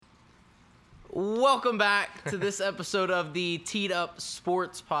Welcome back to this episode of the Teed Up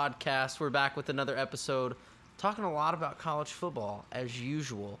Sports Podcast. We're back with another episode talking a lot about college football as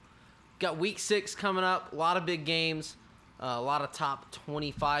usual. Got week 6 coming up, a lot of big games, a lot of top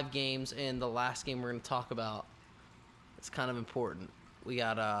 25 games, and the last game we're going to talk about, it's kind of important. We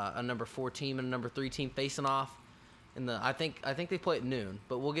got a number 4 team and a number 3 team facing off. I think they play at noon,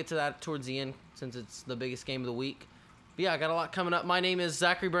 but we'll get to that towards the end since it's the biggest game of the week. But yeah, I got a lot coming up. My name is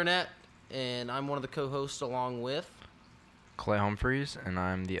Zachary Burnett, and I'm one of the co-hosts along with Clay Humphreys, and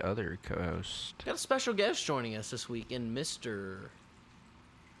I'm the other co-host. Got a special guest joining us this week in Mr.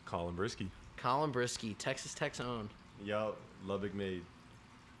 Colin Brisky. Colin Brisky, Texas Tech's own. Yup, Lubbock made.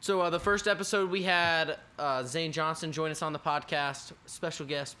 So the first episode we had Zane Johnson join us on the podcast, special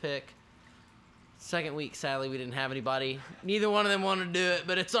guest pick. Second week, sadly, we didn't have anybody. Neither one of them wanted to do it,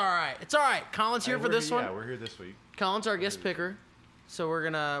 but it's all right. It's all right. Colin's here for this one. Yeah, we're here this week. Colin's our guest picker, so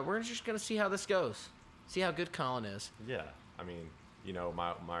we're just gonna see how this goes. See how good Colin is. Yeah, I mean,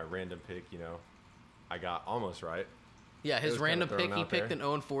 my random pick, I got almost right. Yeah, his random kinda pick, he thrown out picked there.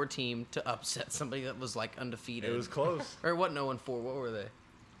 an 0-4 team to upset somebody that was like undefeated. It was close. Or what? 0-4. What were they?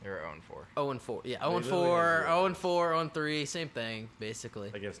 They were 0-4. 0-4. Yeah, literally 0-4, had 0-4, 0-3, same thing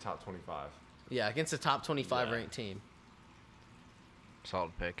basically. Against top 25. Yeah, against a top 25 Yeah. ranked team.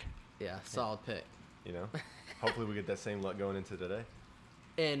 Solid pick. Yeah, solid pick. Hopefully we get that same luck going into today.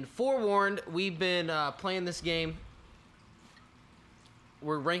 And forewarned, we've been playing this game.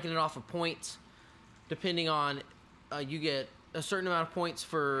 We're ranking it off of points. Depending on, you get a certain amount of points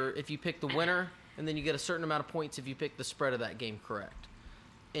for if you pick the winner, and then you get a certain amount of points if you pick the spread of that game correct.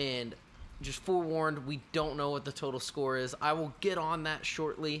 And just forewarned, we don't know what the total score is. I will get on that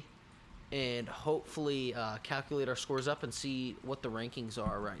shortly and hopefully calculate our scores up and see what the rankings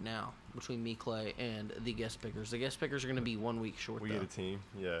are right now between me, Clay, and the guest pickers. The guest pickers are going to be 1 week short, We though. get a team.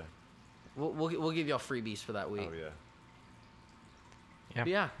 Yeah. We'll give y'all freebies for that week. Oh, yeah. Yeah. But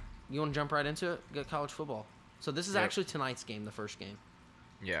yeah, you want to jump right into it? Got college football. So this is Yep. actually tonight's game, the first game.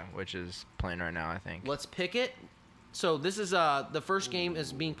 Yeah, which is playing right now, I think. Let's pick it. So this is the first game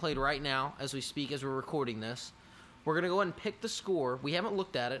is being played right now as we speak, as we're recording this. We're going to go ahead and pick the score. We haven't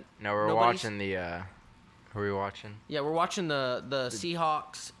looked at it. No, we're Nobody's- watching the. Who are we watching? Yeah, we're watching the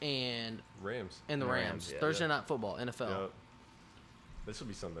Seahawks and Rams. the The Rams. Rams, yeah. Thursday Night Football, NFL. Yup. This will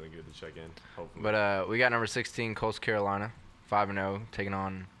be something good to check in, hopefully. But we got number 16, Coastal Carolina, 5-0, taking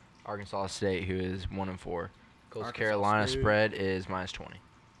on Arkansas State, who is 1-4. Coastal Arkansas Carolina State. spread is -20.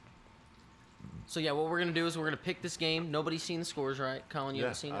 So yeah, what we're going to do is we're going to pick this game. Nobody's seen the scores, right? Colin, you yeah,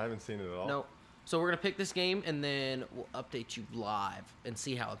 haven't seen it? I haven't seen it at all. No. So we're going to pick this game, and then we'll update you live and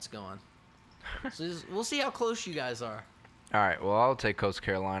see how it's going. We'll see how close you guys are. All right, well, I'll take Coastal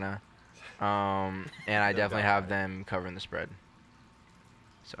Carolina. And I No definitely doubt. have them covering the spread.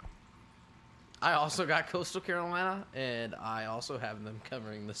 So, I also got Coastal Carolina, and I also have them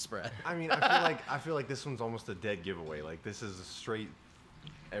covering the spread. I mean, I feel like this one's almost a dead giveaway. Like, this is a straight,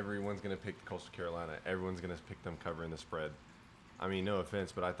 everyone's going to pick Coastal Carolina. Everyone's going to pick them covering the spread. I mean, no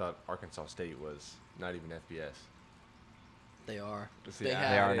offense, but I thought Arkansas State was not even FBS. They are. See, They I have.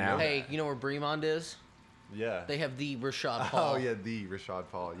 They are didn't now. know Hey, that. you know where Bremond is? Yeah. They have the Rashad Paul. Oh, yeah, the Rashad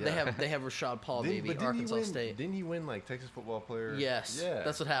Paul. Yeah. They have Rashad Paul, baby. But Arkansas State. Didn't he win, like, Texas Football Player? Yes. Yeah.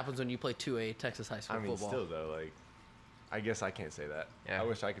 That's what happens when you play 2A Texas high school I mean, football. still, though, like, I guess I can't say that. Yeah. I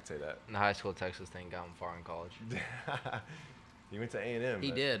wish I could say that. the high school Texas thing got him far in college. He went to A&M. He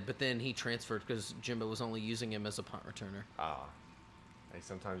but- did, but then he transferred because Jimbo was only using him as a punt returner. Ah. Hey,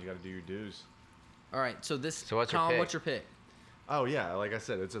 sometimes you got to do your dues. All right, so So what's your Colin, pick? what's your pick? Oh, yeah, like I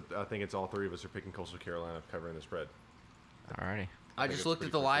said, I think it's all three of us are picking Coastal Carolina covering the spread. Alrighty. I think just it's looked at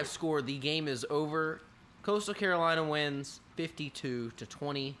pretty the quick live pick. score. The game is over. Coastal Carolina wins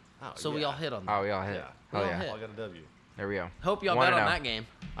 52-20. Oh, So we yeah. all hit on that. Oh, we all hit. Yeah. Oh, We all yeah. hit. I got a W. There we go. Hope y'all bet on 1-0. that game.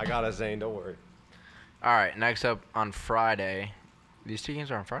 I got a Zane, don't worry. All right, next up on Friday. These two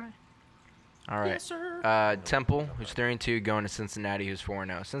games are on Friday? All right. Yes, sir. Temple, who's 3-2, going to Cincinnati, who's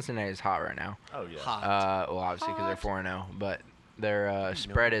 4-0. Cincinnati is hot right now. Oh, yeah. Hot. Well, obviously because they're 4-0, but their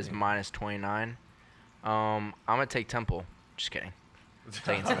spread is -29. I'm gonna take Temple. Just kidding.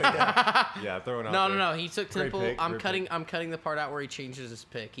 Taking Cincinnati. Yeah, throwing out No, there. no, no. He took Great Temple. pick, I'm great cutting. pick. I'm cutting the part out where he changes his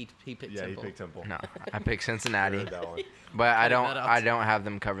pick. He picked Yeah, Temple. he picked Temple. No, I picked I Cincinnati, heard that one. but I Cutting that out. don't have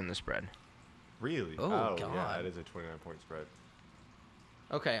them covering the spread. Really? Oh, yeah, God. it is a 29-point spread.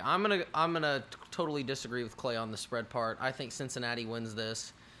 Okay, I'm gonna totally disagree with Clay on the spread part. I think Cincinnati wins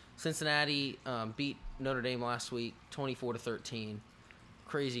this. Cincinnati beat Notre Dame last week, 24-13.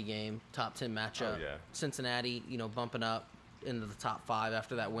 Crazy game, top 10 matchup. Oh, yeah. Cincinnati, bumping up into the top 5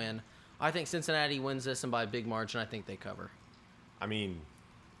 after that win. I think Cincinnati wins this and by a big margin. I think they cover. I mean,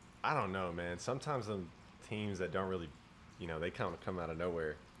 I don't know, man. Sometimes them teams that don't really, they kind of come out of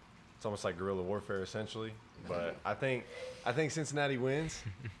nowhere. It's almost like guerrilla warfare, essentially. But I think Cincinnati wins.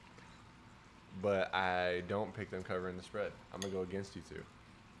 But I don't pick them covering the spread. I'm gonna go against you two.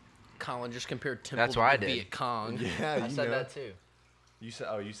 Colin just compared Temple That's what I to did. Viet Cong. Yeah, I said that too. You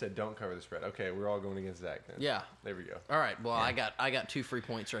said don't cover the spread. Okay, we're all going against Zach then. Yeah. There we go. All right. Well, I got 2 free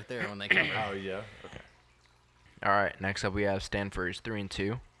points right there when they covered. Oh yeah. Okay. All right. Next up, we have Stanford's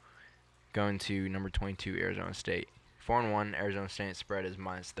 3-2, going to number 22 Arizona State. 4-1 Arizona State spread is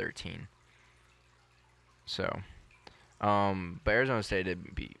 -13. So, but Arizona State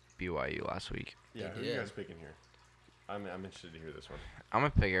did beat BYU last week. Yeah. They Who you did. guys picking here? I'm interested to hear this one. I'm gonna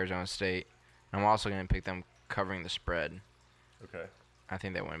pick Arizona State. I'm also gonna pick them covering the spread. Okay. I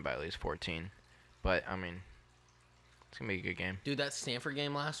think they win by at least 14. But I mean, it's gonna be a good game. Dude, that Stanford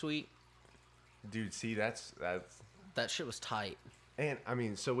game last week, Dude, see that's that shit was tight. and I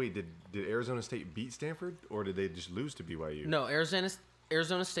mean, so wait, did Arizona State beat Stanford or did they just lose to BYU? No,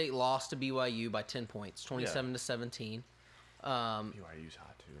 Arizona State lost to BYU by 10 points, 27-17. BYU's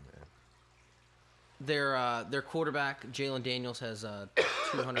hot too, man. Their quarterback Jalen Daniels has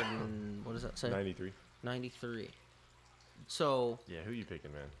 200 and what does that say? 93. 93. So, Yeah, who you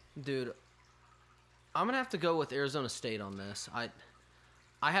picking, man? dude, I'm gonna have to go with Arizona State on this. I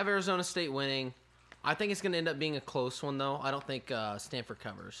have Arizona State winning. I think it's gonna end up being a close one though. I don't think Stanford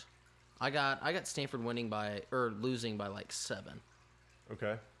covers. I got Stanford winning losing by like 7.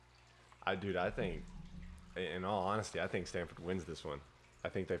 Okay. I think, in all honesty, I think Stanford wins this one. I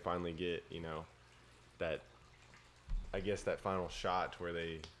think they finally get, that, I guess that final shot where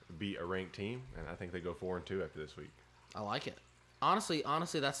they beat a ranked team, and I think they go 4-2 after this week. I like it. Honestly,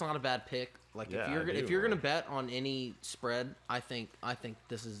 that's not a bad pick. Like Yeah, if you're gonna bet on any spread, I think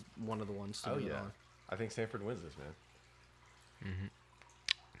this is one of the ones to bet on. I think Stanford wins this, man.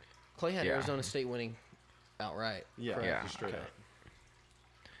 Clay had Yeah. Arizona State winning outright. Yeah, correct? Yeah. just straight Okay. up.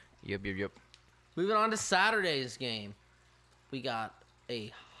 Yep. Moving on to Saturday's game, we got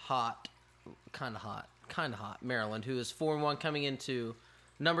a kind of hot Maryland, who is 4-1 coming into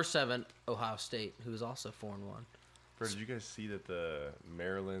number 7 Ohio State, who is also 4-1. Bro, did you guys see that the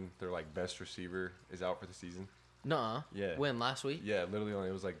Maryland, their like best receiver, is out for the season? Nuh-uh. Yeah. When last week? Yeah, literally,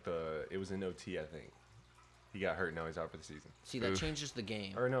 it was in OT, I think. He got hurt. Now he's out for the season. See, that Oof. changes the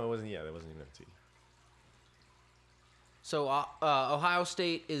game. Or no, it wasn't. Yeah, that wasn't in OT. So Ohio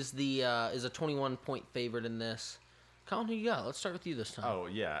State is a 21-point favorite in this. Colin, who you got? Let's start with you this time. Oh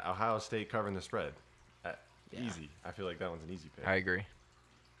yeah, Ohio State covering the spread. Yeah. Easy. I feel like that one's an easy pick. I agree.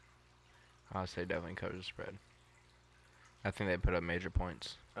 Ohio State definitely covers the spread. I think they put up major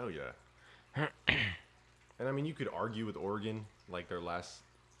points. Oh yeah. And I mean, you could argue with Oregon, like their last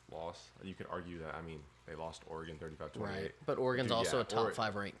loss. You could argue that. I mean, they lost Oregon 35-28. Right, but Oregon's Dude, also yeah, a top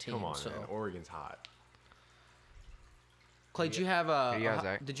 5 ranked team. Come on, so. man. Oregon's hot. Clay, did you have Who you got,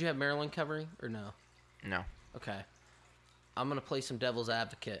 Zach? did you have Maryland covering or no? No. Okay. I'm going to play some devil's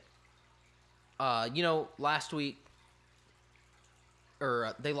advocate. Last week,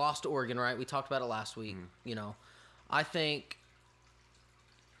 they lost to Oregon, right? We talked about it last week. I think,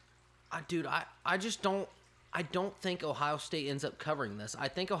 I just don't, I don't think Ohio State ends up covering this. I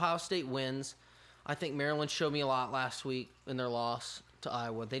think Ohio State wins. I think Maryland showed me a lot last week in their loss to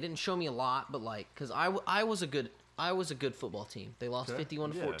Iowa. They didn't show me a lot, but because I was a good football team. They lost Okay,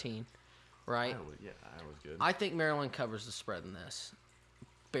 51-14, right? I was good. I think Maryland covers the spread in this.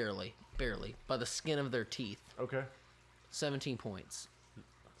 Barely, by the skin of their teeth. Okay. 17 points.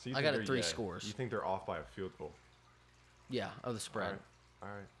 So you I think got it they're- 3 scores. You think they're off by a field goal? Yeah, of the spread. All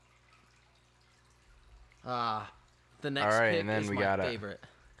right. The next All right, pick and then is we my got favorite.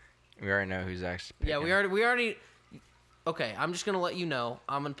 We already know who's Zach's picking. Yeah, we already. Okay, I'm just gonna let you know.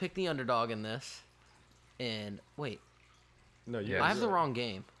 I'm gonna pick the underdog in this. And wait, No, you. Yeah. guys I have the are- wrong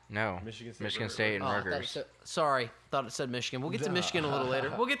game. No. Michigan Michigan State, State and Oh, I thought it Rutgers. said- sorry, thought it said Michigan. We'll get to Duh. Michigan a little later.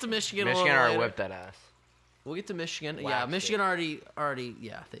 We'll get to Michigan. Michigan a little already later. whipped that ass. We'll get to Michigan. Yeah, Waxed Michigan it. already.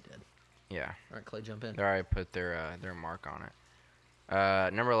 Yeah, they did. Yeah. All right, Clay, jump in. They already put their mark on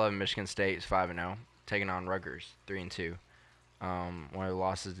it. Number 11 Michigan State is 5-0, taking on Rutgers 3-2. One of the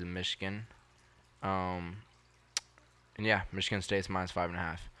losses to Michigan. And yeah, Michigan State's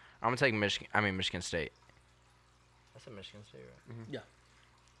 -5.5. I'm gonna take Michigan State. I said Michigan State, right? Yeah.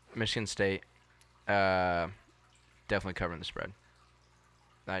 Michigan State, definitely covering the spread.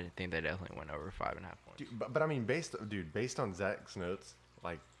 I think they definitely went over 5.5 points. Dude, but I mean, based on Zach's notes,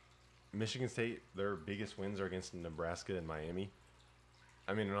 like Michigan State, their biggest wins are against Nebraska and Miami.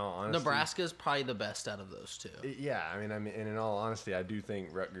 I mean, in all honesty, Nebraska's probably the best out of those two. Yeah, I mean, and in all honesty, I do think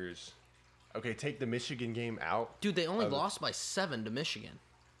Rutgers. Okay, take the Michigan game out. Dude, they only of- lost by 7 to Michigan.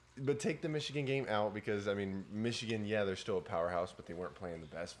 But take the Michigan game out because, I mean, Michigan, yeah, they're still a powerhouse, but they weren't playing the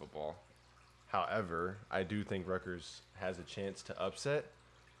best football. However, I do think Rutgers has a chance to upset.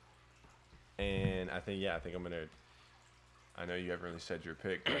 And I think I'm going to – I know you haven't really said your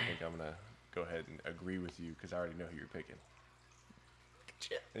pick, but I think I'm going to go ahead and agree with you because I already know who you're picking.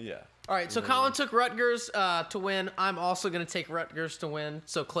 Yeah. All right, so Colin took Rutgers to win. I'm also going to take Rutgers to win.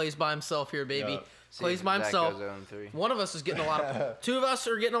 So Clay's by himself here, baby. Yup. Clay's by himself. One of us is getting a lot of two of us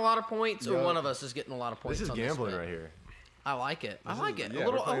are getting a lot of points, or Yup. one of us is getting a lot of points. This is on gambling this right here. I like it. I like it. yeah, a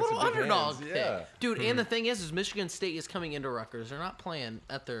little we're playing some big underdog hands, pick. yeah. Dude, and the thing is Michigan State is coming into Rutgers. They're not playing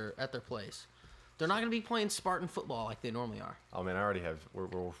at their place. They're not going to be playing Spartan football like they normally are. Oh, man, I already have – we're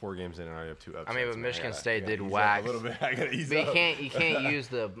 4 games in and I already have 2 upsets. I mean, but man. Michigan I gotta State did ease up wax. a little bit. I got to ease But up. you can't use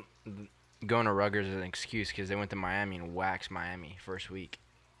the going to Rutgers as an excuse because they went to Miami and waxed Miami first week.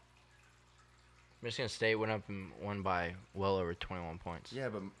 Michigan State went up and won by well over 21 points. Yeah,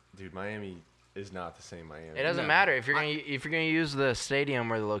 but, dude, Miami is not the same Miami. It doesn't matter if you're gonna use the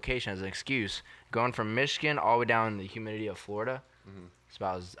stadium or the location as an excuse. Going from Michigan all the way down in the humidity of Florida, it's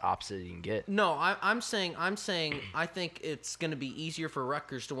about as opposite as you can get. No, I'm saying I think it's going to be easier for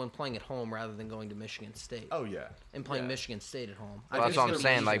Rutgers to win playing at home rather than going to Michigan State. Oh, yeah. And playing Yeah. Michigan State at home. Well, I that's think what I'm it's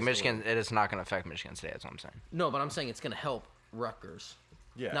saying. gonna be Like easier. Michigan, it is not going to affect Michigan State. That's what I'm saying. No, but I'm saying it's going to help Rutgers.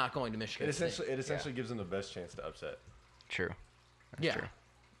 Yeah. Not going to Michigan It State. essentially gives them the best chance to upset. True. That's Yeah. true.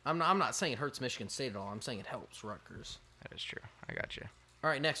 I'm not saying it hurts Michigan State at all. I'm saying it helps Rutgers. That is true. I got you. All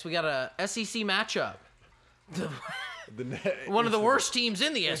right, next we got a SEC matchup. The One of the worst teams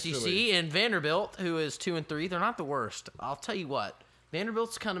in the Instantly. SEC, and Vanderbilt, who is 2-3. They're not the worst. I'll tell you what,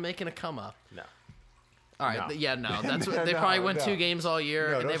 Vanderbilt's kind of making a come up. No. All right, No. no, that's what they probably won 2 games all year,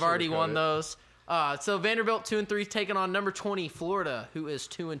 No, and don't they've already sugarcoat won it. those. So Vanderbilt 2-3 taking on number 20 Florida, who is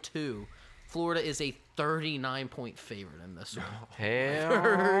 2-2. Florida is a 39-point favorite in this one. Hell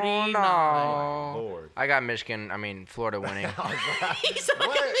 39. no. Lord. I got Florida winning. He's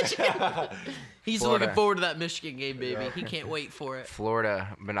He's Florida. looking forward to that Michigan game, baby. He can't wait for it.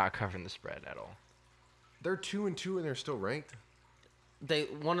 Florida, but not covering the spread at all. They're 2-2 and they're still ranked.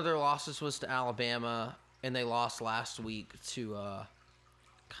 One of their losses was to Alabama, and they lost last week to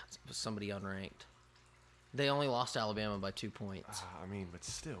somebody unranked. They only lost to Alabama by 2 points. I mean, but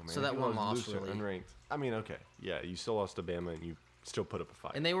still, man. So that you one lose loss to really- unranked. I mean, okay, yeah, you still lost to Bama and you still put up a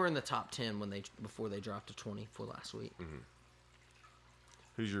fight. And they were in the top 10 before they dropped to 20 for last week.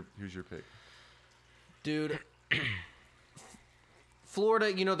 Who's your pick? Dude,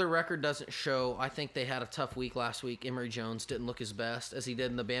 Florida, their record doesn't show. I think they had a tough week last week. Emory Jones didn't look his best as he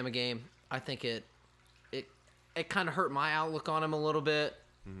did in the Bama game. I think it kind of hurt my outlook on him a little bit.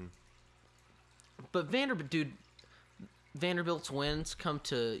 But Vanderbilt's wins come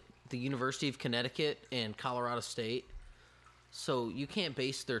to the University of Connecticut and Colorado State. So you can't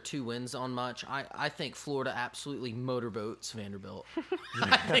base their 2 wins on much. I think Florida absolutely motorboats Vanderbilt.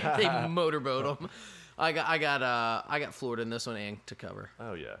 I think they motorboat them. I got Florida in this one and to cover.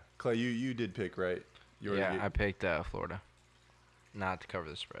 Oh yeah, Clay, you did pick right. I picked Florida, not to cover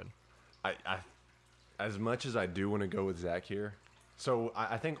the spread. I as much as I do want to go with Zach here, so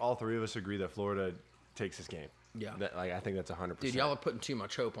I think all 3 of us agree that Florida takes this game. Yeah. I think that's 100%. Dude, y'all are putting too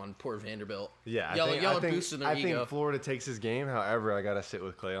much hope on poor Vanderbilt. Yeah, y'all I are think, boosting their I ego. think Florida takes this game. However, I gotta sit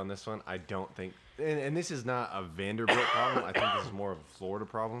with Clay on this one. I don't think, and this is not a Vanderbilt problem. I think this is more of a Florida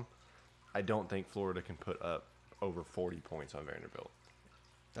problem. I don't think Florida can put up over 40 points on Vanderbilt.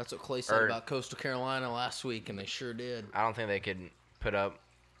 That's what Clay said about Coastal Carolina last week, and they sure did. I don't think they could put up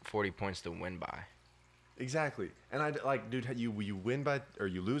 40 points to win by. Exactly, and dude, you win by or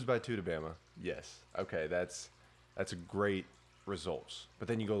you lose by 2 to Bama. Yes, okay, that's a great results. But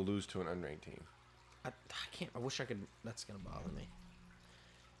then you go lose to an unranked team. I can't. I wish I could. That's gonna bother me.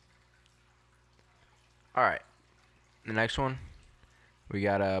 All right, the next one, we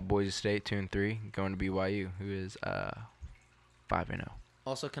got Boise State 2-3 going to BYU, who is 5-0.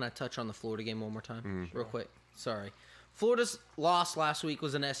 Also, can I touch on the Florida game one more time, real quick? Sorry. Florida's loss last week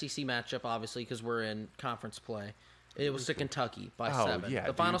was an SEC matchup, obviously, because we're in conference play. It was to Kentucky by 7. yeah,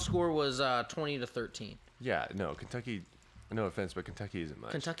 The final dude. score was 20-13. Yeah, no, Kentucky. No offense, but Kentucky isn't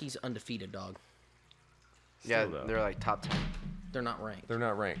much. Kentucky's undefeated, dog. Yeah, Still, though. they're like top 10. They're not ranked. They're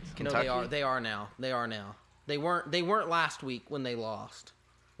not ranked. No, they are. They are now. They are now. They weren't last week when they lost.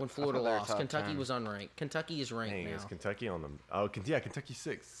 When Florida thought they were lost, top Kentucky 10. was unranked. Kentucky is ranked Dang, now. is Kentucky on them? Oh, Kentucky's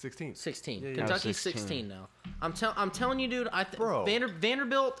 16. 16. Yeah, yeah. Kentucky's 16. 16 now. I'm telling you, dude. Bro.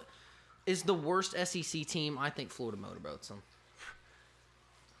 Vanderbilt is the worst SEC team. I think Florida motorboats them.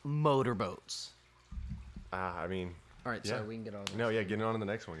 Motorboats. I mean. All right, yeah. so we can get on. No, yeah, getting on to the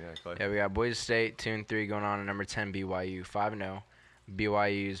next one. Yeah, Clay. Yeah, we got Boise State 2-3 going on at number 10 BYU 5-0.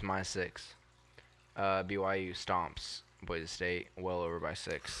 BYU's -6. BYU stomps Boise State well over by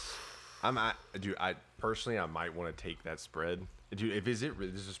 6. Dude, I personally might want to take that spread. Dude, is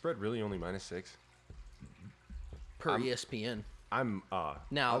the spread really only -6? Per ESPN. I was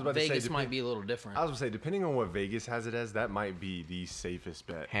Now about to say, Vegas might be a little different. I was gonna say, depending on what Vegas has it as, that might be the safest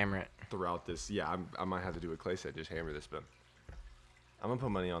bet Hammer it. throughout this. Yeah, I might have to do what Clay said, just hammer this bet. I'm gonna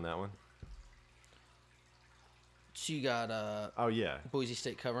put money on that one. So you got Oh yeah, Boise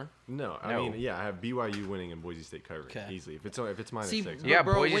State covering. no, I No. mean yeah, I have BYU winning and Boise State covering Okay. easily. If it's -6, See, I'm Yeah,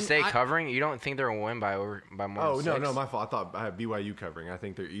 bro, Boise when State I- covering. You don't think they're gonna win by more Oh than no, 6? no, my fault. I thought I have BYU covering. I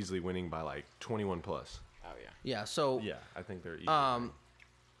think they're easily winning by like 21 plus. Oh yeah. Yeah. So Yeah, I think they're easily. winning.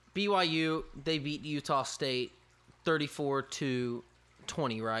 BYU, they beat Utah State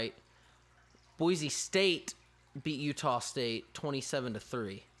 34-20, right? Boise State beat Utah State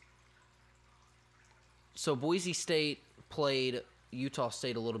 27-3. So Boise State played Utah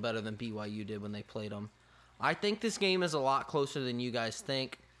State a little better than BYU did when they played them. I think this game is a lot closer than you guys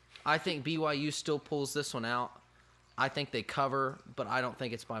think. I think BYU still pulls this one out. I think they cover, but I don't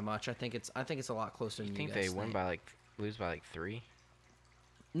think it's by much. I think it's a lot closer than You you think guys they win by lose by 3?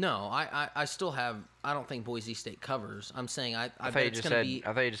 No, I still have. I don't think Boise State covers. I'm saying I I thought bet you it's just going to said. be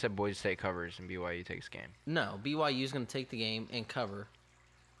I thought you just said Boise State covers and BYU takes game. no. BYU is going to take the game and cover.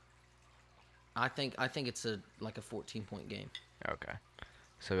 I think it's a 14-point game. Okay.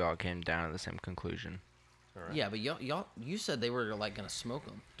 So we all came down to the same conclusion. All right. Yeah, but you said they were going to smoke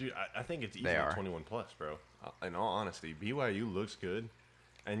them. Dude, I think it's They easily are. 21 plus, bro. In all honesty, BYU looks good,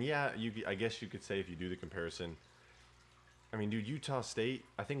 and yeah, I guess you could say if you do the comparison. I mean, dude, Utah State.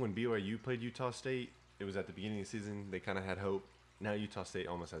 I think when BYU played Utah State, it was at the beginning of the season. They kind of had hope. Now Utah State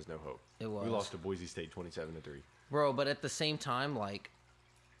almost has no hope. It was. We lost to Boise State 27-3. Bro, but at the same time,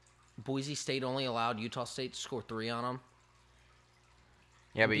 Boise State only allowed Utah State to score 3 on them.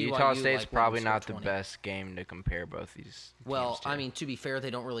 Yeah, but BYU, Utah State's won probably to not score the 20. best game to compare both these. Well, teams to. I mean, to be fair, they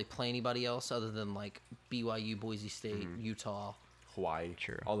don't really play anybody else other than BYU, Boise State, Utah. Hawaii,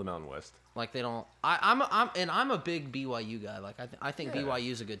 True. all the Mountain West. They don't. I'm a big BYU guy. I think Yeah.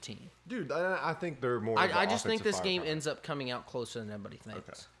 BYU is a good team. Dude, I think they're more. of I a just think offensive this game firepower. ends up coming out closer than everybody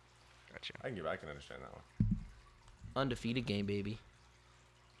thinks. Gotcha. I can understand that one. Undefeated game, baby.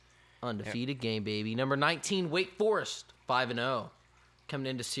 Undefeated game, baby. Number 19, Wake Forest, 5-0, coming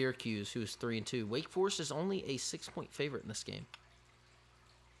into Syracuse, who is 3-2. Wake Forest is only a 6-point favorite in this game.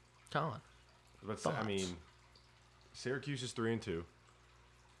 Colin. I Thoughts? mean, Syracuse is 3-2.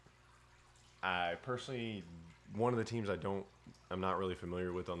 I personally, one of the teams I'm not really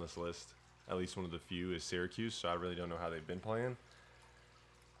familiar with on this list. At least one of the few is Syracuse, so I really don't know how they've been playing.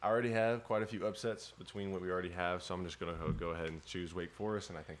 I already have quite a few upsets between what we already have, so I'm just gonna go ahead and choose Wake Forest,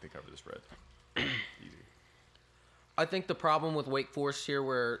 and I think they cover the spread. Easy. I think the problem with Wake Forest here,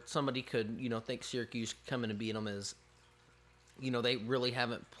 where somebody could, think Syracuse could come in and beat them, is, they really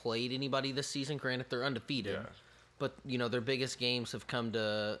haven't played anybody this season. Granted, they're undefeated, Yeah. but their biggest games have come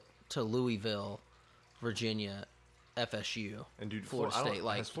to Louisville, Virginia, FSU, And dude, Florida I don't-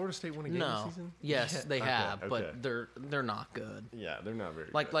 State. has Florida State won a game no, this season? yes, Yeah. they Okay, have, okay. but they're not good. Yeah, they're not very.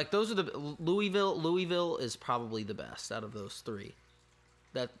 Like good. those are the Louisville is probably the best out of those three.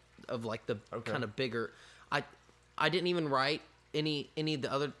 That of the Okay. kind of bigger. I didn't even write any of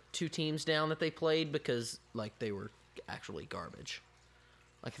the other two teams down that they played because they were actually garbage.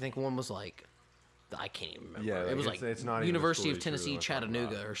 I think one was I can't even remember. Yeah, it was it's not even a University story of you Tennessee really wanna talk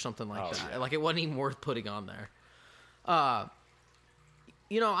Chattanooga about. or something like Oh, that. yeah. It wasn't even worth putting on there. I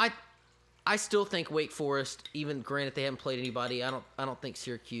still think Wake Forest, even granted they haven't played anybody, I don't think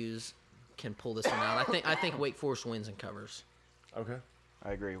Syracuse can pull this one out. I think Wake Forest wins and covers. Okay.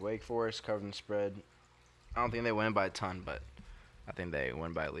 I agree. Wake Forest covering the spread. I don't think they win by a ton, but I think they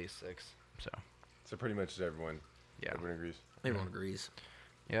win by at least 6. So pretty much everyone. Yeah. Everyone agrees. Everyone agrees.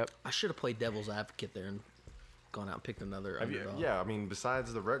 Yep. I should have played devil's advocate there and gone out and picked another underdog. Yeah, I mean,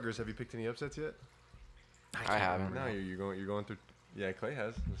 besides the Rutgers, have you picked any upsets yet? I haven't. No, you're going through. Yeah, Clay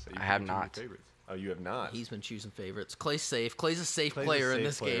has. So you I have picked your not. Favorites. Oh, you have not. He's been choosing favorites. Clay's safe. Clay's a safe Clay's a player in safe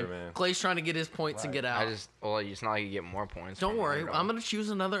this player, game. man. Clay's trying to get his points and Right. get out. It's not like you get more points. Don't from worry. underdog. I'm going to choose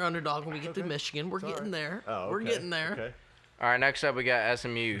another underdog when we get to Okay. Michigan. We're It's all getting right. there. Oh, We're okay. getting there. Okay. All right, next up we got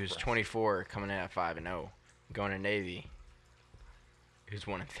SMU, who's 24, coming in at 5-0, going to Navy, who's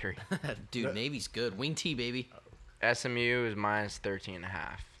 1-3. Dude, Navy's good. Wing T, baby. SMU is minus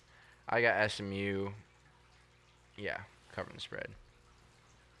 13.5. I got SMU. Yeah, covering the spread.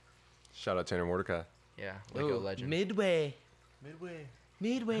 Shout out Tanner Mordecai. Yeah, Waco Ooh, legend. Midway. Midway.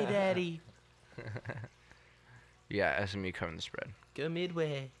 Midway, daddy. Yeah, SMU covering the spread. Go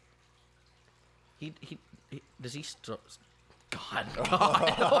Midway. He does he God.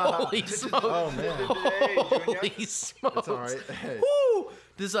 Holy smokes. Oh man, Holy smokes. it's all right. Hey. Woo!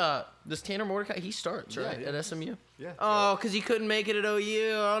 Does Tanner Mordecai, he starts, Yeah, right, yeah. at SMU? Yeah. Oh, because he couldn't make it at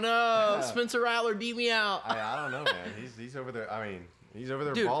OU. Oh, no. Spencer Rattler beat me out. I don't know, man. He's over there. I mean, he's over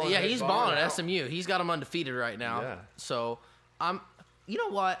there Dude, balling. yeah, he's balling at out. SMU. He's got him undefeated right now. Yeah. So, you know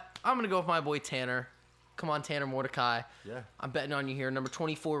what? I'm going to go with my boy Tanner. Come on, Tanner Mordecai. Yeah. I'm betting on you here. Number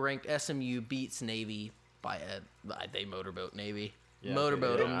 24 ranked SMU beats Navy by they motorboat Navy. Yeah,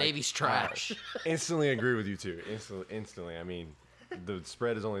 Motorboat yeah, them. Navy's trash. Instantly agree with you too. Instantly. I mean, the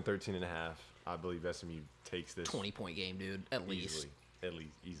spread is only 13.5. I believe SMU takes this 20-point game, dude, at least.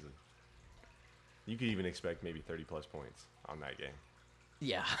 easily. You could even expect maybe 30 plus points on that game.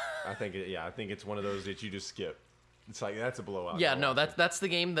 Yeah. I think it's one of those that you just skip. It's like that's a blowout. Yeah, Don't no, watch it. that's the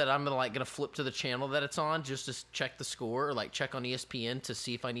game that I'm gonna flip to the channel that it's on just to check the score, or like check on ESPN to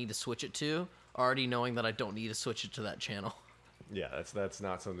see if I need to switch it to, already knowing that I don't need to switch it to that channel. Yeah, that's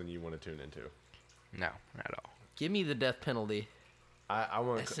not something you want to tune into. No, not at all. Give me the death penalty. I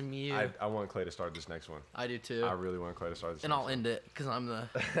want SMU. I want Clay to start this next one. I do too. I really want Clay to start this. And next I'll end it because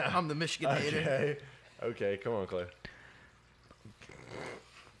I'm the Michigan hater. Okay, come on, Clay.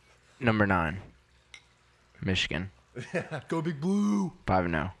 Number 9, Michigan. Go Big Blue.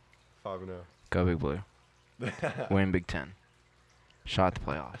 5-0. 5-0. Go Big Blue. Win Big Ten. Shot at the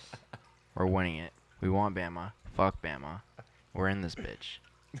playoffs. We're winning it. We want Bama. Fuck Bama. We're in this bitch.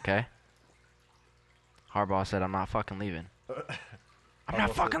 Okay? Harbaugh said, I'm not fucking leaving. I'm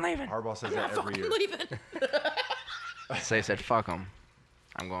not fucking leaving. Harbaugh says I'm that not every fucking year. leaving. So they said, fuck them.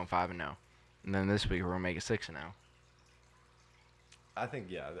 I'm going 5-0. And then this week, we're going to make it 6-0. I think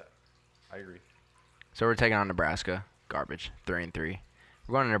I agree. So we're taking on Nebraska. Garbage. 3-3.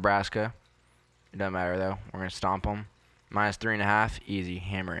 We're going to Nebraska. It doesn't matter, though. We're going to stomp them. Minus 3.5. Easy.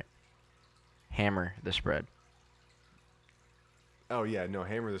 Hammer it. Hammer the spread. Oh yeah, no,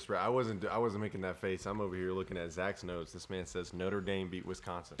 hammer the spread. I wasn't making that face. I'm over here looking at Zach's notes. This man says Notre Dame beat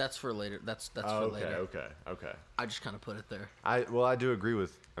Wisconsin. That's for later. That's for okay, later. okay. I just kind of put it there. I do agree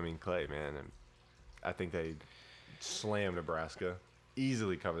with Clay, man, and I think they slam Nebraska,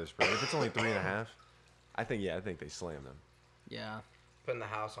 easily cover the spread. If it's only 3.5, I think they slam them. Yeah. Putting the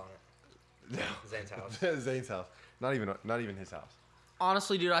house on it. No. Zane's house. Zane's house. Not even his house.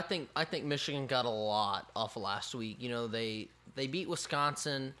 Honestly, dude, I think Michigan got a lot off of last week. You know, they beat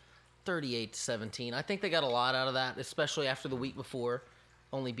Wisconsin 38-17. I think they got a lot out of that, especially after the week before,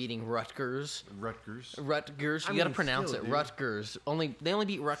 only beating Rutgers. Rutgers. You got to pronounce still, it, dude. Rutgers. They only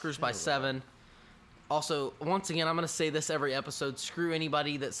beat Rutgers by 7. Also, once again, I'm going to say this every episode. Screw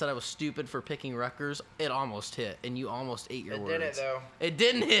anybody that said I was stupid for picking Rutgers. It almost hit, and you almost ate your words. It didn't, though. It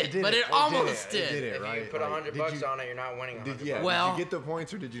didn't hit, but it almost did. It did it, If right? you put Like, $100 on it, you're not winning $100. Yeah, Well, did you get the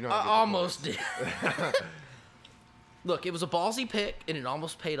points or did you not? I get the almost points? did. Look, it was a ballsy pick, and it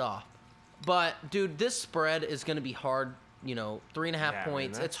almost paid off. But, dude, this spread is going to be hard. 3.5 man,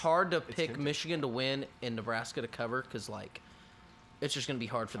 points. It's hard to pick tempting. Michigan Michigan to win and Nebraska to cover because, it's just going to be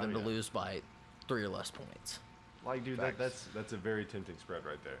hard for them to yeah. lose by 3 or less points. Like, dude, that's a very tempting spread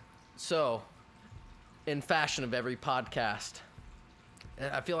right there. So, in fashion of every podcast,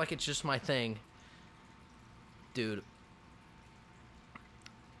 and I feel like it's just my thing, dude.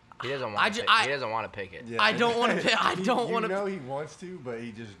 He doesn't I want ju- to I- he doesn't want to pick it. Yeah. I don't want to. I don't You want know to. he wants to, but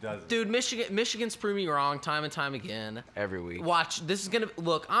he just doesn't. Dude, Michigan's proved me wrong time and time again. Every week. Watch, this is gonna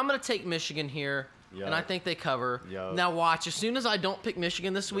look. I'm gonna take Michigan here, Yup. and I think they cover. Yup. Now watch. As soon as I don't pick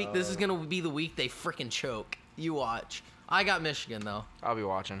Michigan this week, this is Yup. gonna be the week they freaking choke. You watch. I got Michigan though. I'll be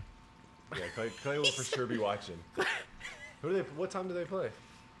watching. Yeah, Clay will for sure be watching. What time do they play?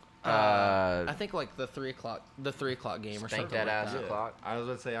 I think like the 3 o'clock game or Spank something that like ass that. o'clock. I was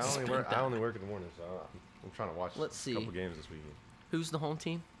about to say I only work in the morning, so I'm trying to watch Let's see. a couple games this weekend. Who's the home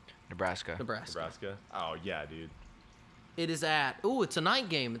team? Nebraska. Nebraska. Oh yeah, dude. It is at. Ooh, it's a night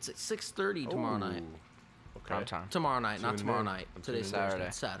game. It's at 6:30 tomorrow night. Ooh, Okay. Prime time. Tomorrow night, not Tuning tomorrow in. night. I'm Today's tuning in. Thursday.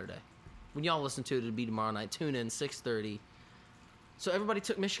 It's Saturday. When y'all listen to it, it'll be tomorrow night. Tune in 6:30. So everybody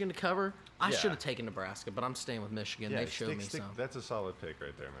took Michigan to cover. I Yeah. should have taken Nebraska, but I'm staying with Michigan. Yeah, They've showed me some. That's a solid pick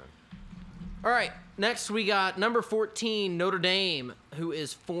right there, man. All right, next we got number 14 Notre Dame, who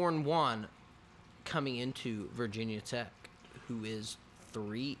is 4-1, coming into Virginia Tech, who is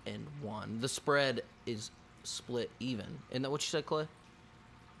 3-1. The spread is split even. Isn't that what you said, Clay?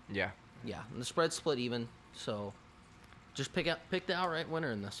 Yeah. Yeah, and the spread's split even. So just pick the outright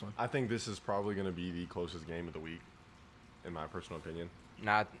winner in this one. I think this is probably going to be the closest game of the week, in my personal opinion.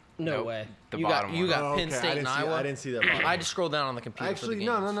 Not. No nope, way. The You bottom got you one. got Penn okay, State and Iowa. I didn't see that. bottom I one. just scrolled down on the computer. for the Actually,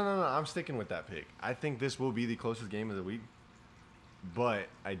 games. no. I'm sticking with that pick. I think this will be the closest game of the week, but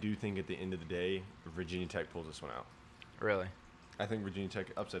I do think at the end of the day, Virginia Tech pulls this one out. Really? I think Virginia Tech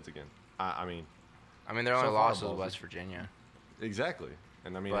upsets again. I mean, their only So far, loss was ballsy. West Virginia, exactly.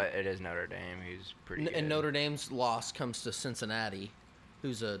 And I mean, but it is Notre Dame, who's pretty good. And Notre Dame's loss comes to Cincinnati,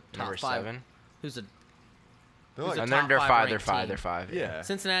 who's a top Number 5. 7. Who's a they're who's like, a And top they're 5 5. They're ranked 5. team. They're 5. yeah.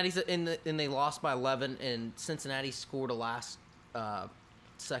 Cincinnati's and they lost by 11, and Cincinnati scored a last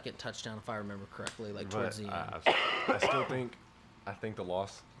second touchdown, if I remember correctly, like towards But the end. I still think the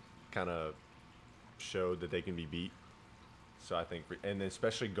loss kind of showed that they can be beat. So I think, and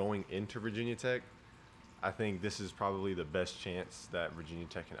especially going into Virginia Tech, I think this is probably the best chance that Virginia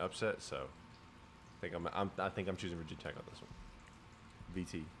Tech can upset. So I think I'm choosing Virginia Tech on this one.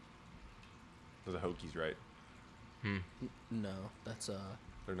 VT. Those are Hokies, right? No, that's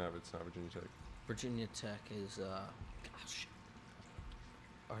They're not. It's not Virginia Tech. Virginia Tech is gosh.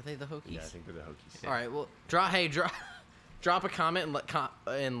 Are they the Hokies? Yeah, I think they're the Hokies. All right, well, drop a comment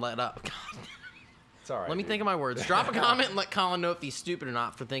and let up. It's all right. Let me think of my words. Drop a comment and let Colin know if he's stupid or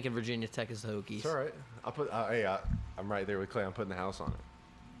not for thinking Virginia Tech is the Hokies. It's all right. I'll put. I'm right there with Clay. I'm putting the house on it.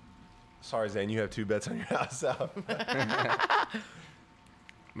 Sorry, Zane. You have 2 bets on your house out.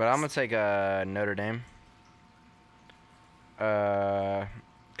 But I'm gonna take Notre Dame.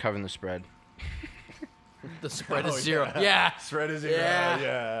 Covering the spread. The spread is Oh, 0. yeah. Yeah. Spread is Yeah.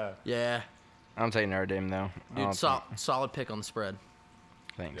 Yeah. Yeah. I'm taking Notre Dame though. I Dude, don't solid pick on the spread.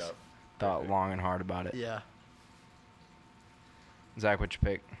 Thanks. Yep. Thought long and hard about it. Yeah. Zach, what you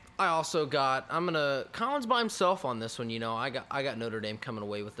pick? I also got. Colin's by himself on this one. You know, I got Notre Dame coming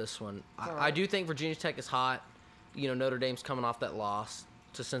away with this one. I do think Virginia Tech is hot. You know, Notre Dame's coming off that loss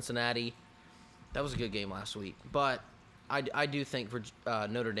to Cincinnati. That was a good game last week, but I do think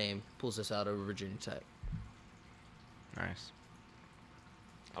Notre Dame pulls this out over Virginia Tech. Nice.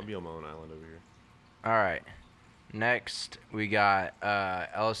 I'll be on my own island over here. All right. Next, we got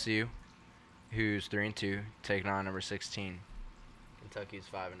LSU, who's 3-2, taking on number 16. Kentucky's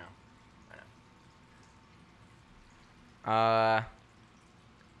 5-0.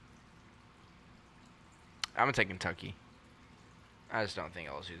 I'm gonna take Kentucky. I just don't think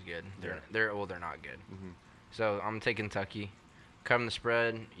LSU's good. They're not good. Mm-hmm. So I'm gonna take Kentucky. Covering the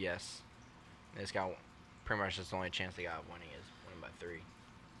spread, yes. It's got pretty much that's the only chance they got winning is winning by 3.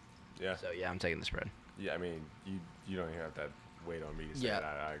 Yeah. So yeah, I'm taking the spread. Yeah. I mean, you don't even have that weight on me to say Yeah.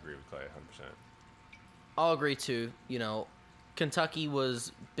 that. I agree with Clay 100%. I'll agree too. You know, Kentucky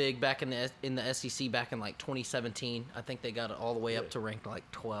was big back in the SEC back in like 2017. I think they got it all the way up to ranked like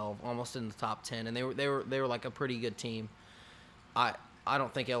 12, almost in the top 10, and they were like a pretty good team. I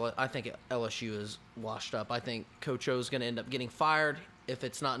don't think I think LSU is washed up. I think Coach O is going to end up getting fired if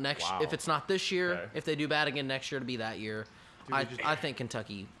it's not Wow. if it's not this year. Okay. If they do bad again next year, to be that year. Dude, they just- I think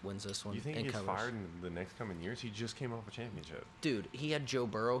Kentucky wins this one. You think he and gets covers. fired in the next coming years? He just came off a championship. Dude, he had Joe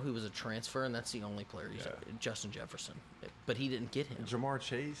Burrow, who was a transfer, and that's the only player. Yeah. Justin Jefferson, but he didn't get him. Jamar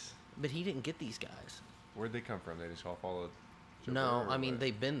Chase, But he didn't get these guys. where'd they come from? They just all followed. Joe No, Burrow, or I mean what?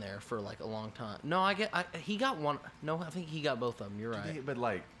 they've been there for like a long time. No, he got one. No, I think he got both of them. You're right. But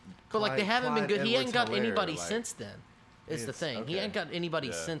like, But like they haven't been Clyde good. He hadn't got Edwards-Helaire, anybody like- since then. Is the It's- thing. He okay. ain't got anybody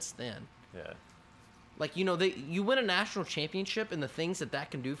Yeah. since then. Yeah. Like you know, you win a national championship and the things that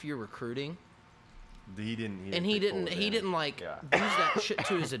can do for your recruiting. He didn't. And he pick didn't forward like then. use that shit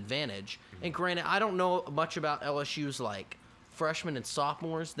to his advantage. And granted, I don't know much about LSU's like freshmen and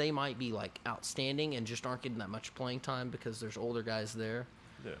sophomores. They might be like outstanding and just aren't getting that much playing time because there's older guys there.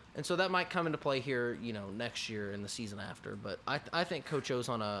 Yeah. And so that might come into play here, you know, next year and the season after. But I think Coach O's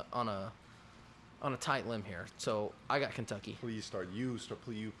on a tight limb here. So I got Kentucky. Please start.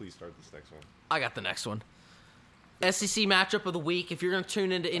 Please start this next one. I got the next one. SEC matchup of the week. If you're going to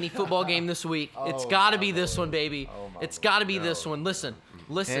tune into any football game this week, it's Oh, got to my be this Lord. one, baby. Oh, my It's Lord. got to be No. this one. Listen.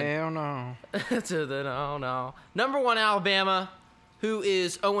 Hell no. To the no. Number 1 Alabama, who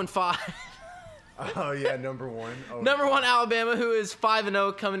is 0-5. Oh yeah, number 1. Oh, Number 1 Alabama, who is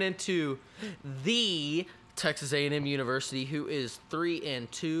 5-0, coming into the Texas A&M University, who is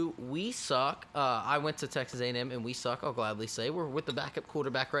 3-2. We suck. I went to Texas A&M and we suck. I'll gladly say we're with the backup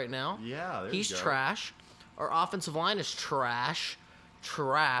quarterback right now. Yeah, there He's you go. trash. Our offensive line is trash.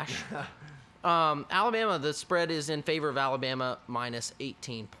 Alabama, the spread is in favor of Alabama minus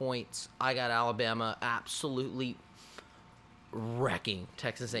 18 points. I got Alabama absolutely wrecking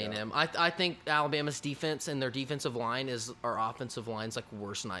Texas A&M. I think Alabama's defense and their defensive line is our offensive line's like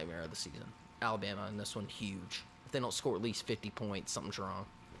worst nightmare of the season. Alabama in this one huge. If they don't score at least 50 points, something's wrong.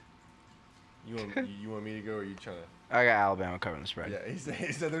 You want me to go, or are you trying to? I got Alabama covering the spread. Yeah, he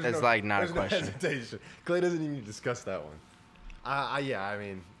said there's It's no, like not a there's no question. hesitation. Clay doesn't even discuss that one. I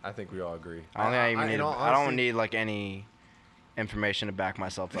mean, I think we all agree. I don't think I even in need. all I don't honesty- need like any information to back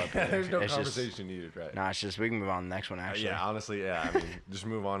myself up. either. There's no It's just- conversation needed, right? Nah, it's just we can move on to the next one. Actually, Yeah, honestly, yeah. I mean, just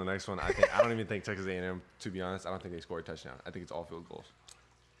move on to the next one. I don't even think Texas A&M. To be honest, I don't think they scored a touchdown. I think it's all field goals.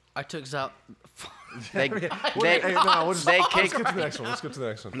 I took Zal. they Hey, they, no, we'll just, they let's kick get to the next one. Let's get to the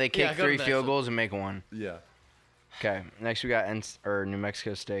next one. they kick go to 3 the field next goals and make 1. Yeah. Okay, next we got New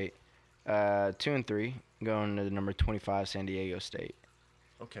Mexico State, 2-3, going to the number 25 San Diego State.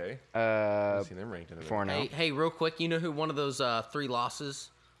 Okay. I Uh, seen them ranked in the 4-0. Hey, real quick, you know who one of those 3 losses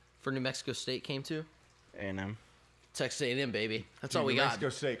for New Mexico State came to? A&M. Texas A&M, baby. That's all we New got. Mexico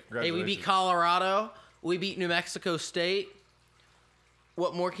State. Hey, Congratulations. we beat Colorado. We beat New Mexico State.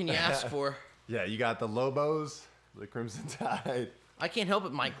 What more can you ask for? Yeah, you got the Lobos, the Crimson Tide. I can't help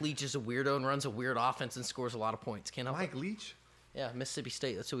it. Mike Leach is a weirdo and runs a weird offense and scores a lot of points. Can't help Mike it. Leach. Yeah, Mississippi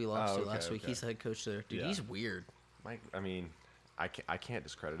State. That's who we lost Oh, to okay, last week. okay. He's the head coach there. Dude, Yeah. he's weird. Mike. I mean, I can't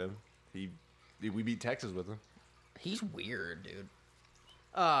discredit him. We beat Texas with him. He's weird, dude.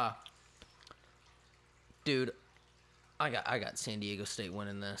 Dude, I got San Diego State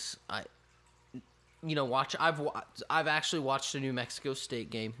winning this. I've actually watched a New Mexico State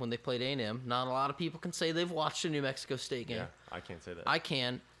game when they played A&M. Not a lot of people can say they've watched a New Mexico State game. Yeah, I can't say that. I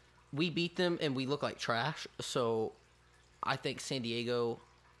can. We beat them and we look like trash. So I think San Diego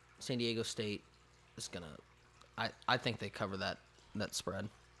State is gonna. I think they cover that spread.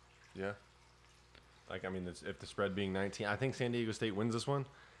 Yeah. Like, I mean, if the spread being 19, I think San Diego State wins this one.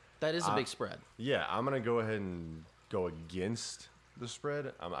 That is a big spread. Yeah, I'm going to go ahead and go against the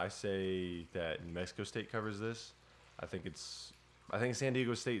spread. I say that New Mexico State covers this. I think San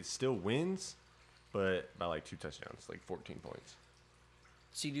Diego State still wins, but by like 2 touchdowns, like 14 points.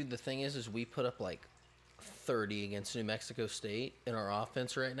 See, dude, the thing is we put up like 30 against New Mexico State, and our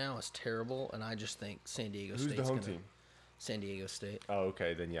offense right now is terrible, and I just think San Diego Who's State's the home gonna, team? San Diego State. Oh,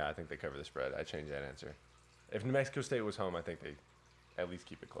 okay. Then, yeah, I think they cover the spread. I changed that answer. If New Mexico State was home, I think they at least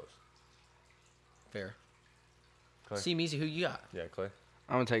keep it close. Fair. Clay? See, Measy, who you got? Yeah, Clay?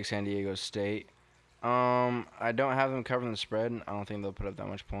 I'm gonna take San Diego State. I don't have them covering the spread. I don't think they'll put up that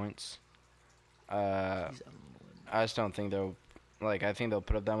much points. I just don't think they'll. Like, I think they'll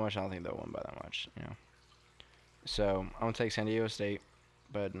put up that much. I don't think they'll win by that much. You know. So I'm gonna take San Diego State,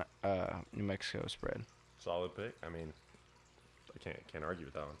 but New Mexico spread. Solid pick. I mean, I can't argue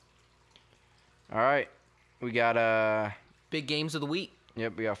with that one. All right, we got Big games of the week.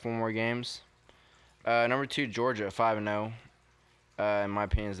 Yep, we got 4 more games. Number 2, Georgia, 5-0. In my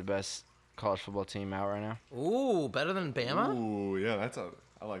opinion, is the best college football team out right now. Ooh, better than Bama? Ooh, yeah,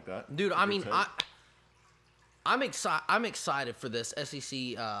 I like that. Dude, That's a I good mean, take. I'm excited for this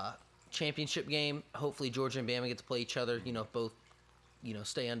SEC championship game. Hopefully Georgia and Bama get to play each other, both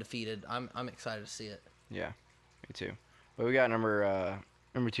stay undefeated. I'm excited to see it. Yeah, me too. But we got number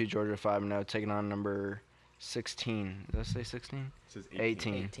 2, Georgia, 5-0, taking on number 16. Did I say 16? It says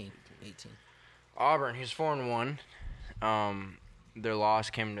 18. 18. Auburn, who's 4-1. Their loss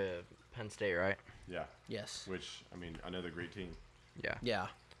came to Penn State, right? Yeah, Yes. which, I mean, another great team. Yeah. Yeah.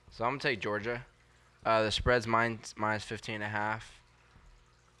 So I'm gonna take Georgia. The spread's minus 15.5.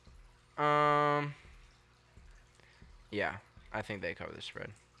 Yeah, I think they cover the spread.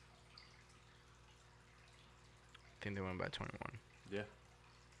 I think they win by 21. Yeah.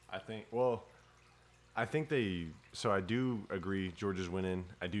 I think so I do agree Georgia's winning.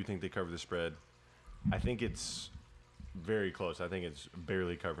 I do think they cover the spread. I think it's very close. I think it's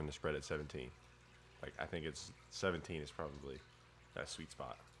barely covering the spread at 17. Like, I think it's 17 is probably that sweet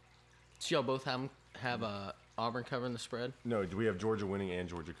spot. So y'all both have Auburn covering the spread? No, do we have Georgia winning and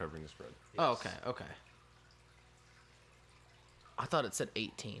Georgia covering the spread? Oh, okay. I thought it said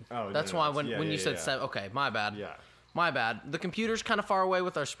 18. Oh, no, That's no, why it's- when yeah, you yeah, said yeah. 7, okay, my bad. Yeah. My bad. The computer's kind of far away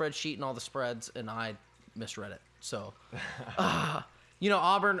with our spreadsheet and all the spreads, and I misread it. So,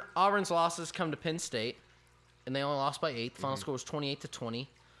 Auburn's losses come to Penn State, and they only lost by 8. The final score was 28-20.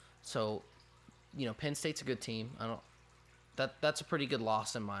 So, Penn State's a good team. That's a pretty good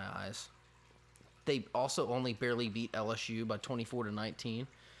loss in my eyes. They also only barely beat LSU by 24-19.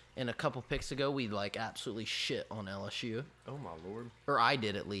 And a couple picks ago, we absolutely shit on LSU. Oh my lord. Or I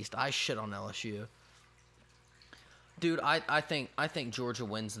did, at least. I shit on LSU. Dude, I think Georgia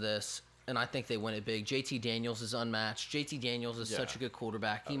wins this, and I think they win it big. JT Daniels is unmatched. JT Daniels is such a Yeah. good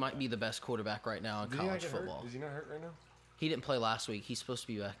quarterback. He might be the best quarterback right now in Did he not college get football. hurt? Is he not hurt right now? He didn't play last week. He's supposed to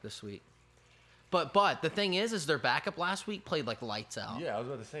be back this week. But the thing is their backup last week played like lights out. Yeah, I was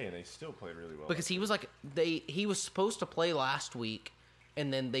about to say, and they still played really well. Because he was he was supposed to play last week,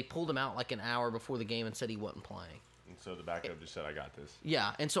 and then they pulled him out like an hour before the game and said he wasn't playing. And so the backup just said, I got this.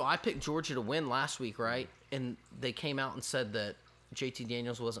 Yeah, and so I picked Georgia to win last week, right? And they came out and said that JT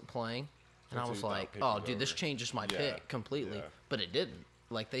Daniels wasn't playing. And I That's was who you thought like, picked oh, was dude, this over. changes my Yeah, pick completely. yeah. But it didn't.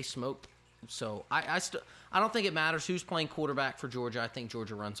 Like, they smoked. So, I don't think it matters who's playing quarterback for Georgia. I think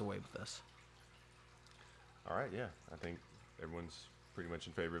Georgia runs away with this. All right, yeah. I think everyone's pretty much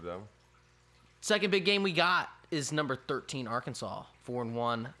in favor of that one. Second big game we got is number 13, Arkansas.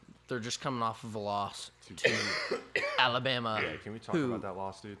 4-1. They're just coming off of a loss to Alabama. Yeah, can we talk who- about that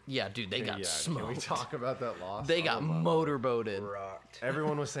loss, dude? Yeah, dude, they got Can we smoked. talk about that loss? They got Oh my- motorboated. Rocked.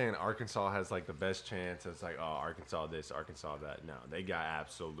 Everyone was saying Arkansas has like the best chance. It's like, oh, Arkansas this, Arkansas that. No, they got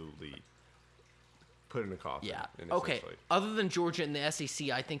absolutely put in a coffin. Yeah. in Okay. essentially. Other than Georgia and the SEC,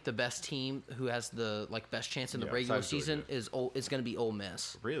 I think the best team who has the best chance in the Yeah, regular besides season Georgia. is going to be Ole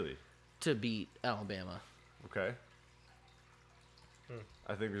Miss Really? to beat Alabama. Okay.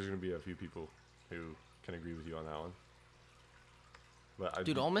 I think there's going to be a few people who can agree with you on that one. But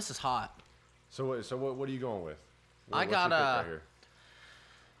Dude, Ole Miss is hot. So what are you going with? I What's your got, pick right here?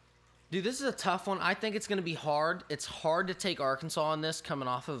 Dude, this is a tough one. I think it's going to be hard. It's hard to take Arkansas on this coming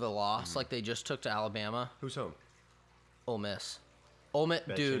off of a loss like they just took to Alabama. Who's home? Ole Miss. Ole Miss,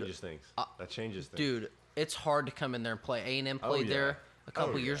 That dude. changes things. That changes things. Dude, it's hard to come in there and play. A&M played yeah. there a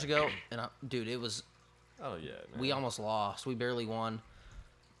couple Oh, years yeah. ago, and dude, it was Oh yeah. Man. we almost lost. We barely won.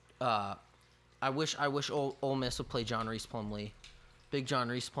 I wish Ole Miss would play John Reese Plumlee. Big John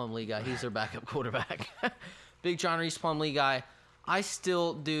Reese Plumlee guy. He's their backup quarterback. Big John Reese Plumlee guy. I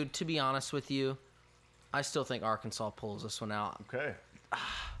still, dude, to be honest with you, I still think Arkansas pulls this one out. Okay.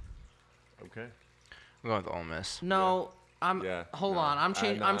 Okay. I'm going with Ole Miss. No, Yeah, Hold no, on. I'm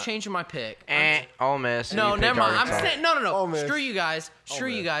I'm changing my pick. Ole Miss. No, You picked never mind. I'm Arkansas. saying no. Ole Miss. Screw you guys. Screw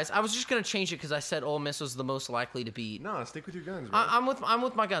you Miss. guys. I was just gonna change it because I said Ole Miss was the most likely to beat. No, stick with your guns, bro. I'm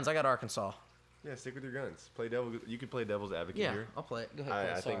with my guns. I got Arkansas. Yeah, stick with your guns. Play devil. You could play devil's advocate Yeah, here. I'll play it. Go ahead.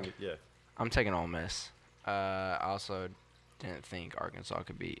 I Sorry. think yeah. I'm taking Ole Miss. I also didn't think Arkansas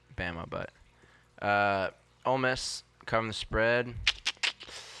could beat Bama, but Ole Miss covering the spread.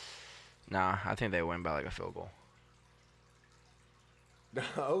 Nah, I think they win by like a field goal.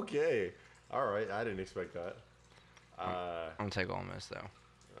 Okay. All right. I didn't expect that. I'm gonna take Ole Miss though.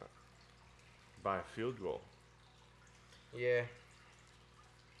 By a field goal. Yeah.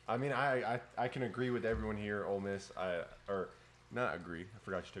 I mean, I can agree with everyone here. Ole Miss. Or not agree. I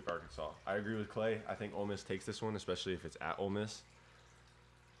forgot you took Arkansas. I agree with Clay. I think Ole Miss takes this one, especially if it's at Ole Miss.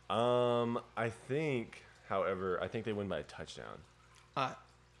 I think, however, I think they win by a touchdown. I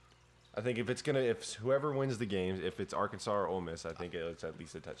think if whoever wins the games, if it's Arkansas or Ole Miss, I think it's at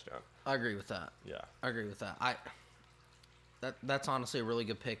least a touchdown. I agree with that. Yeah. I agree with that. That's honestly a really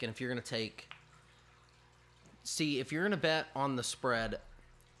good pick. And if you're gonna if you're gonna bet on the spread,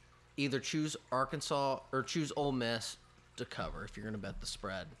 either choose Arkansas or choose Ole Miss to cover. If you're gonna bet the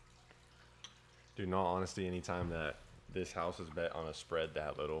spread, Dude, in all honesty, anytime that this house is bet on a spread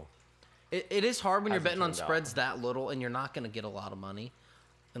that little, it is hard when you're Hasn't betting on turned out. spreads that little, and you're not gonna get a lot of money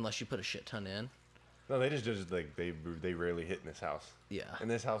unless you put a shit ton in. no, they just like they rarely hit in this house. Yeah. In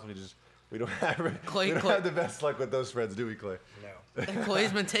this house, we don't have Clay- we don't Clay- have the best luck with those spreads, do we, Clay? No. And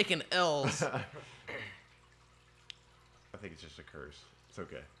Clay's been taking L's. I think it's just a curse. It's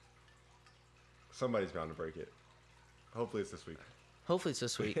okay. Somebody's bound to break it. Hopefully it's this week. Hopefully it's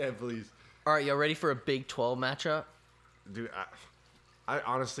this week. Yeah, please. All right, y'all ready for a Big 12 matchup? Dude, I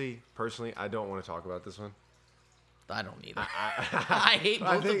honestly, personally, I don't want to talk about this one. I don't either. I hate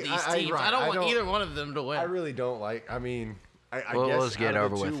both of these teams. I don't want either one of them to win. I really don't like. I mean, I Well, guess let's get out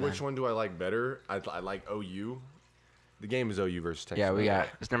of over the two, with which then. one do I like better? I like OU. The game is OU versus Texas. Yeah, we got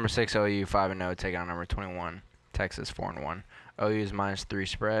it's number 6 OU 5-0 taking on number 21 Texas 4-1. OU's -3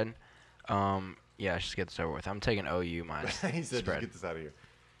 spread. Yeah, just get this over with. I'm taking OU minus he said, spread. "Just get this out of here."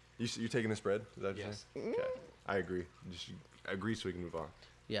 You taking the spread? Is that what you're Yes. saying? Okay, I agree. Just agree so we can move on.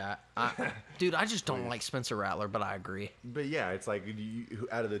 Yeah, dude, I just don't like Spencer Rattler, but I agree. But yeah, it's like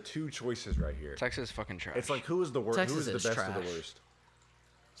out of the two choices right here, Texas is fucking trash. it's like who is the worst? Who Texas is the is best of trash. the worst?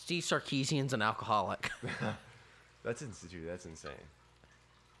 Steve Sarkisian's an alcoholic. That's insane.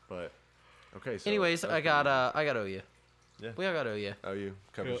 But okay. So Anyways, that's I got OU. Yeah. We all got OU. OU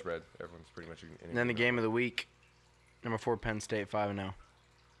cover Yep. spread. Everyone's pretty much. And then the game of the week, number 4 Penn State 5-0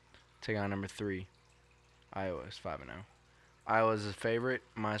 taking on number 3 Iowa is 5-0. Iowa's a favorite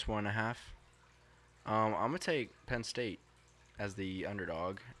 -1.5. I'm gonna take Penn State as the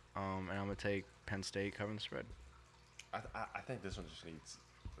underdog, and I'm gonna take Penn State covering the spread. I think this one just needs.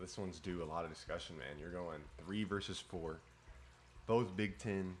 This one's due a lot of discussion, man. You're going 3 versus 4, both Big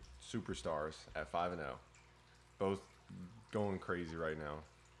Ten superstars at 5-0, both going crazy right now.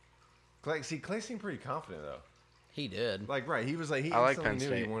 Clay seemed pretty confident though. He did. Like right, he was like he I like instantly Penn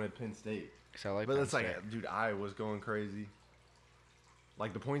knew he State. wanted Penn State. 'Cause I like But Penn it's State. like, dude, Iowa's going crazy.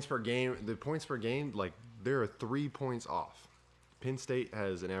 Like the points per game, like there are 3 points off. Penn State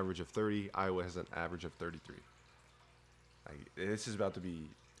has an average of 30. Iowa has an average of 33. Like, this is about to be.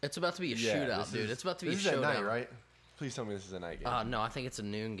 It's about to be a shootout, dude. It's about to be a this showdown. This is at night, right? Please tell me this is a night game. No, I think it's a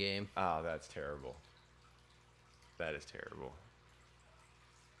noon game. Oh, that's terrible. That is terrible.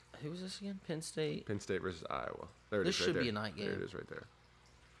 Who is this again? Penn State. Penn State versus Iowa. There it This is right should there. be a night game. There it is right there.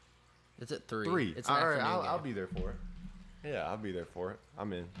 It's at 3. 3. It's an All right, afternoon I'll game. be there for it. Yeah, I'll be there for it.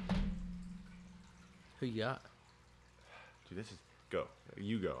 I'm in. Who you got? Dude, this is go.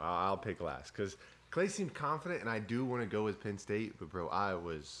 You go. I'll pick last because Clay seemed confident, and I do want to go with Penn State, but bro,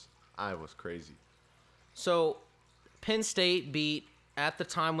 Iowa's crazy. So, Penn State beat at the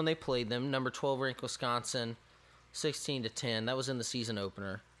time when they played them, number 12 ranked Wisconsin, 16-10. That was in the season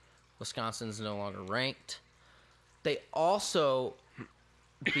opener. Wisconsin's no longer ranked. They also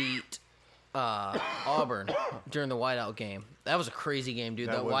beat Auburn during the whiteout game. That was a crazy game, dude.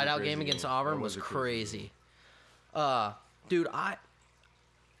 That was a whiteout crazy game against game. Auburn That was was a crazy crazy. Dude,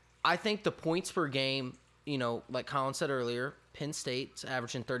 I think the points per game, like Colin said earlier, Penn State's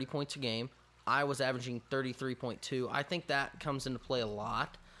averaging 30 points a game. Iowa's averaging 33.2. I think that comes into play a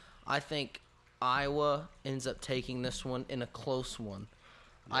lot. I think Iowa ends up taking this one in a close one.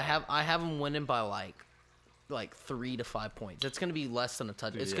 Yeah. I have them winning by like 3 to 5 points. It's going to be less than a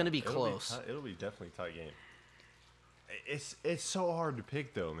touch. Dude, it's going to be close. It'll be definitely a tight game. It's so hard to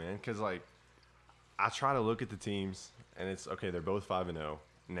pick though, man, because like I try to look at the teams and it's okay. They're both 5-0.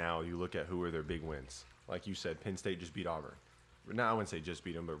 Now you look at who are their big wins. Like you said, Penn State just beat Auburn. Now I wouldn't say just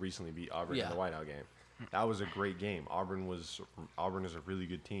beat them, but recently beat Auburn in the whiteout game. That was a great game. Auburn is a really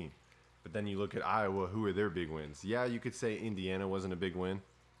good team. But then you look at Iowa, who are their big wins? Yeah, you could say Indiana wasn't a big win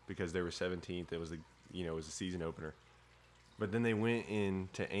because they were 17th. It was it was a season opener. But then they went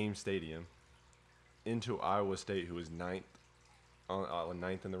into Ames Stadium, into Iowa State, who was ninth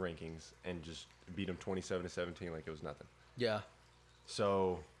in the rankings, and just beat them 27-17 like it was nothing. Yeah.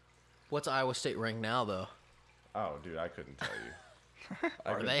 So, what's Iowa State ranked now, though? oh, dude, I couldn't tell you.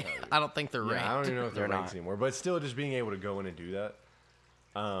 Are they? I don't think they're ranked. I don't even know if they're They're ranked not. anymore. But still, just being able to go in and do that.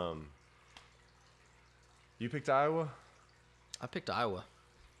 You picked Iowa. I picked Iowa.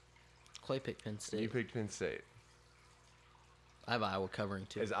 Clay picked Penn State. You picked Penn State. I have Iowa covering,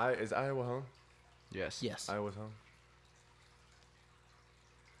 too. Is Iowa home? Yes. Yes. Iowa's home.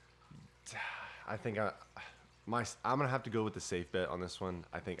 I think I'm gonna have to go with the safe bet on this one.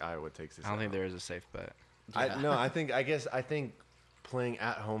 I think Iowa takes this. I don't think out. there is a safe bet. Yeah. I think playing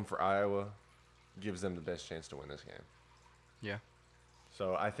at home for Iowa gives them the best chance to win this game. Yeah.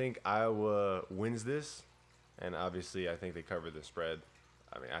 So I think Iowa wins this, and obviously I think they cover the spread.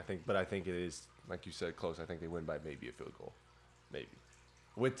 I think it is, like you said, close. I think they win by maybe a field goal, maybe,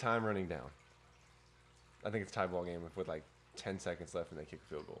 with time running down. I think it's a tie ball game with like 10 seconds left and they kick a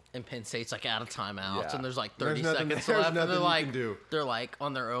field goal. And Penn State's like out of timeouts, Yeah. and there's like There's 30 nothing- seconds there's left, and nothing they're you like, can do. they're like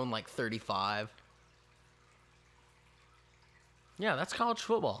on their own, like 35. Yeah, that's college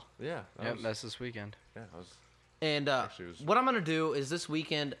football. Yeah. Yep, that's this weekend. Yeah, I was. And Actually, it was- what I'm gonna do is this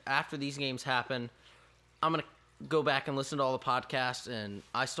weekend, after these games happen, I'm gonna go back and listen to all the podcasts, and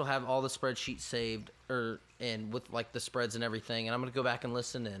I still have all the spreadsheets saved, and with like the spreads and everything, and I'm gonna go back and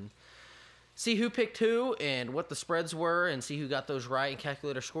listen and see who picked who and what the spreads were, and see who got those right and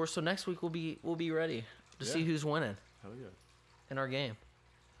calculate our scores. So next week we'll be ready to see Yeah. who's winning Hell yeah. in our game.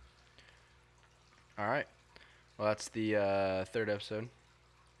 All right. Well, that's the third episode.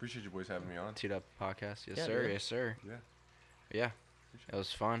 Appreciate you boys having me on. Teed Up Podcast. Yes, Yeah, sir. dude. Yes, sir. Yeah. Yeah. It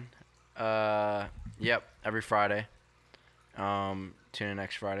was fun. Yep. Every Friday. Tune in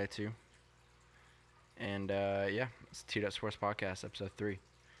next Friday too. And yeah, it's Teed Up Sports Podcast, episode 3.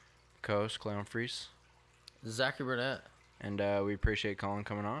 Co-host Clay Humphries. Zachary Burnett. And we appreciate Colin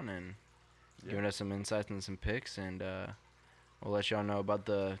coming on and giving us some insights and some picks. And we'll let y'all know about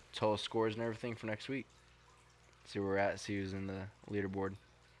the total scores and everything for next week. See where we're at. See who's in the leaderboard.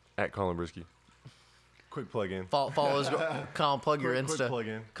 At Colin Brisky. Quick plug in. Follow us. Colin, plug your Quick Insta. plug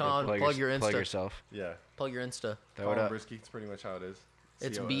in. Colin, plug your Insta. Plug yourself. Yeah. Plug your Insta. Throw it Colin up. Brisky. It's pretty much how it is.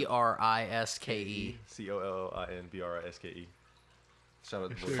 It's COLLINBRISKE. COLLINBRISKE. Shout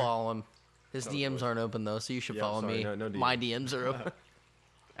out to boys. Follow him. His That was DMs boys. aren't open though, so you should Yeah, follow sorry, me. no My DMs. DMs are open.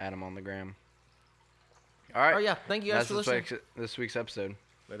 Add him on the gram. All right. Oh yeah, thank you guys That's for listening. this week's episode.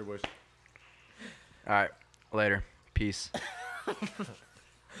 Later, boys. All right. Later. Peace.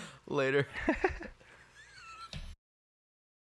 Later.